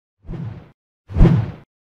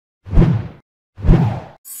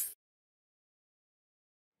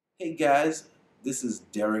Hey guys, this is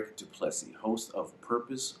Derek Duplessis, host of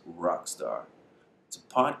Purpose Rockstar. It's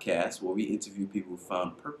a podcast where we interview people who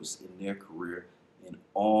found purpose in their career in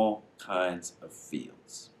all kinds of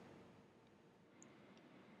fields.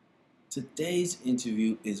 Today's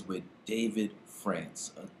interview is with David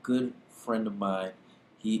France, a good friend of mine.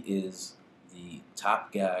 He is the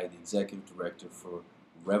top guy, the executive director for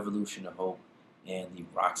Revolution of Hope and the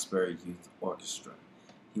Roxbury Youth Orchestra.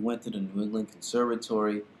 He went to the New England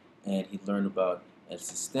Conservatory and he learned about El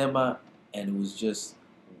Sistema, and it was just,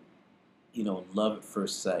 love at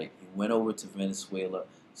first sight. He went over to Venezuela,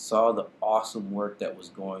 saw the awesome work that was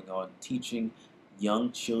going on teaching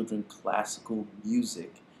young children classical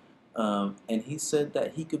music, and he said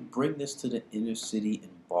that he could bring this to the inner city in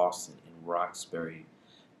Boston, in Roxbury.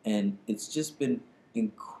 And it's just been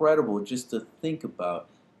incredible just to think about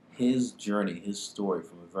his journey, his story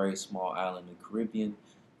from a very small island in the Caribbean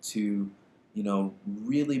to,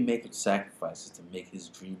 really making sacrifices to make his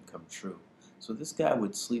dream come true. So this guy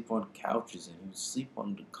would sleep on couches and he would sleep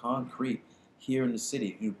on the concrete here in the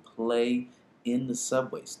city. He would play in the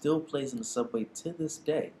subway, still plays in the subway to this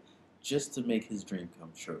day, just to make his dream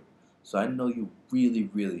come true. So I know you really,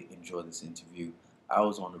 really enjoy this interview. I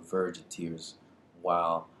was on the verge of tears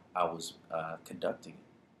while I was conducting it.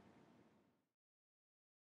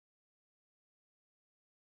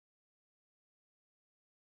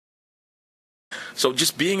 So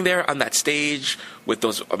just being there on that stage with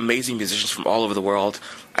those amazing musicians from all over the world,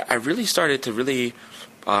 I really started to really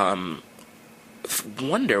um,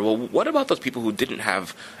 wonder, well, what about those people who didn't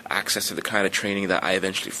have access to the kind of training that I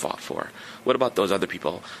eventually fought for? What about those other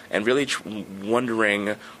people? And really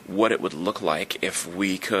wondering what it would look like if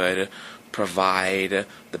we could provide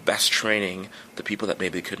the best training to people that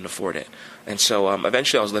maybe couldn't afford it. And so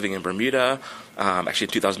eventually I was living in Bermuda. Actually,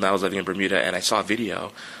 in 2009 I was living in Bermuda, and I saw a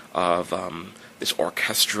video of this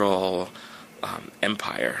orchestral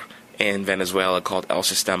empire in Venezuela called El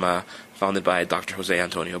Sistema, founded by Dr. Jose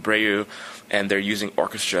Antonio Breu, and they're using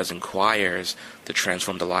orchestras and choirs to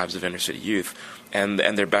transform the lives of inner city youth. And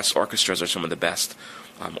their best orchestras are some of the best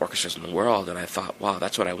orchestras in the world. And I thought, wow,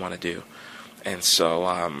 that's what I want to do. And so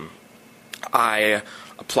I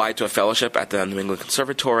applied to a fellowship at the New England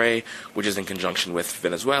Conservatory, which is in conjunction with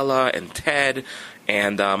Venezuela and TED,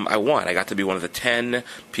 and I won. I got to be one of the 10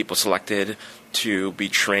 people selected to be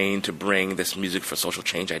trained to bring this music for social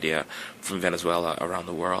change idea from Venezuela around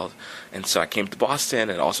the world. And so I came to Boston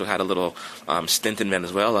and also had a little stint in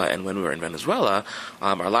Venezuela. And when we were in Venezuela,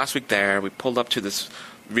 our last week there, we pulled up to this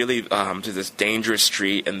really to this dangerous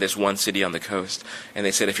street in this one city on the coast, and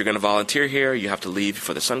they said, if you're going to volunteer here, you have to leave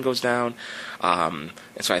before the sun goes down. And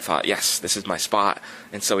so I thought, yes, this is my spot.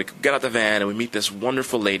 And so we get out the van and we meet this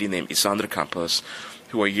wonderful lady named Isandra Campos,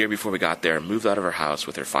 who a year before we got there moved out of her house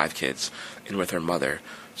with her 5 kids and with her mother,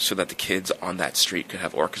 so that the kids on that street could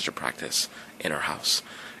have orchestra practice in her house.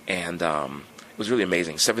 And it was really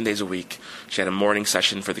amazing. 7 days a week. She had a morning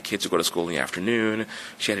session for the kids to go to school in the afternoon.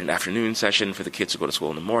 She had an afternoon session for the kids to go to school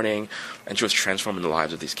in the morning. And she was transforming the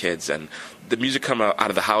lives of these kids. And the music coming out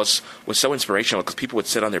of the house was so inspirational, because people would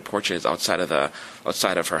sit on their porches outside of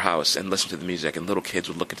her house and listen to the music. And little kids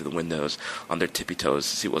would look into the windows on their tippy toes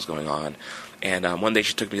to see what was going on. And one day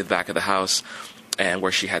she took me to the back of the house, and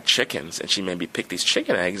where she had chickens, and she made me pick these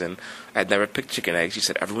chicken eggs, and I had never picked chicken eggs. She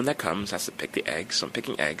said, everyone that comes has to pick the eggs, so I'm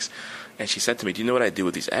picking eggs. And she said to me, do you know what I do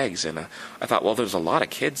with these eggs? And I thought, well, there's a lot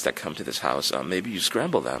of kids that come to this house. Maybe you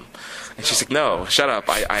scramble them. And she's like, no, shut up.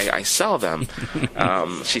 I sell them.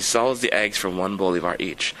 She sells the eggs for $1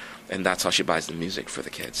 each, and that's how she buys the music for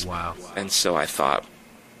the kids. Wow. And so I thought,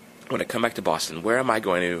 when I come back to Boston, where am I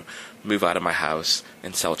going to move out of my house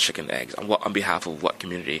and sell chicken eggs? On behalf of what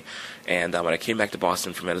community? And when I came back to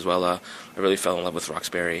Boston from Venezuela, I really fell in love with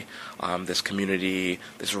Roxbury. This community,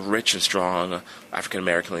 this rich and strong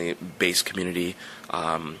African-American based community,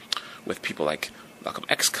 with people like Malcolm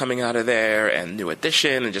X coming out of there, and New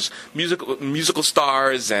Edition, and just musical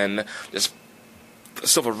stars, and just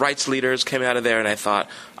civil rights leaders came out of there, and I thought,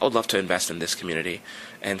 I would love to invest in this community.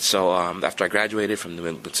 And so after I graduated from the New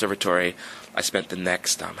England Conservatory, I spent the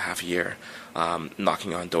next half year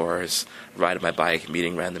knocking on doors, riding my bike,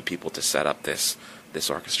 meeting random people to set up this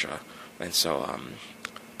orchestra. And so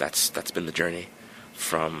that's been the journey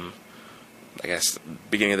from, I guess,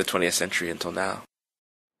 beginning of the 20th century until now.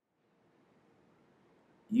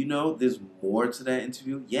 There's more to that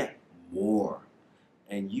interview. Yeah, more.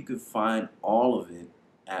 And you can find all of it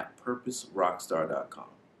at purposerockstar.com.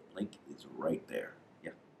 Link is right there.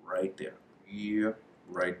 Yeah, right there. Yeah,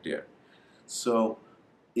 right there. So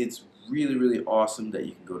it's really, really awesome that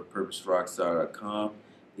you can go to purposerockstar.com.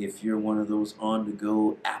 If you're one of those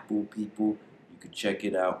on-the-go Apple people, you could check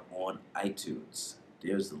it out on iTunes.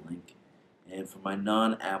 There's the link. And for my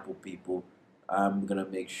non-Apple people, I'm going to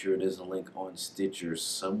make sure there's a link on Stitcher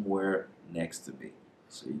somewhere next to me.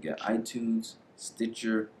 So you got iTunes,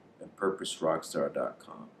 Stitcher, and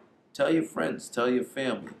PurposeRockstar.com. Tell your friends, tell your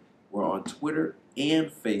family. We're on Twitter and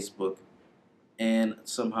Facebook, and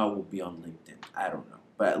somehow we'll be on LinkedIn. I don't know.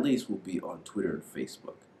 But at least we'll be on Twitter and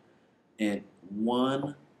Facebook. And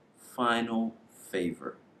one final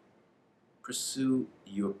favor. Pursue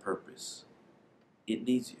your purpose. It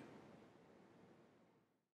needs you.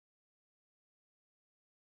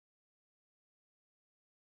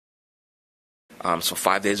 So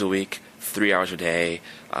 5 days a week, 3 hours a day,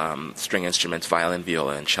 string instruments, violin,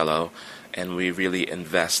 viola, and cello. And we really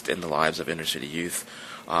invest in the lives of inner city youth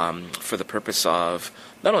for the purpose of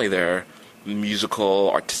not only their musical,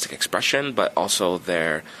 artistic expression, but also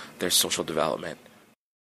their social development.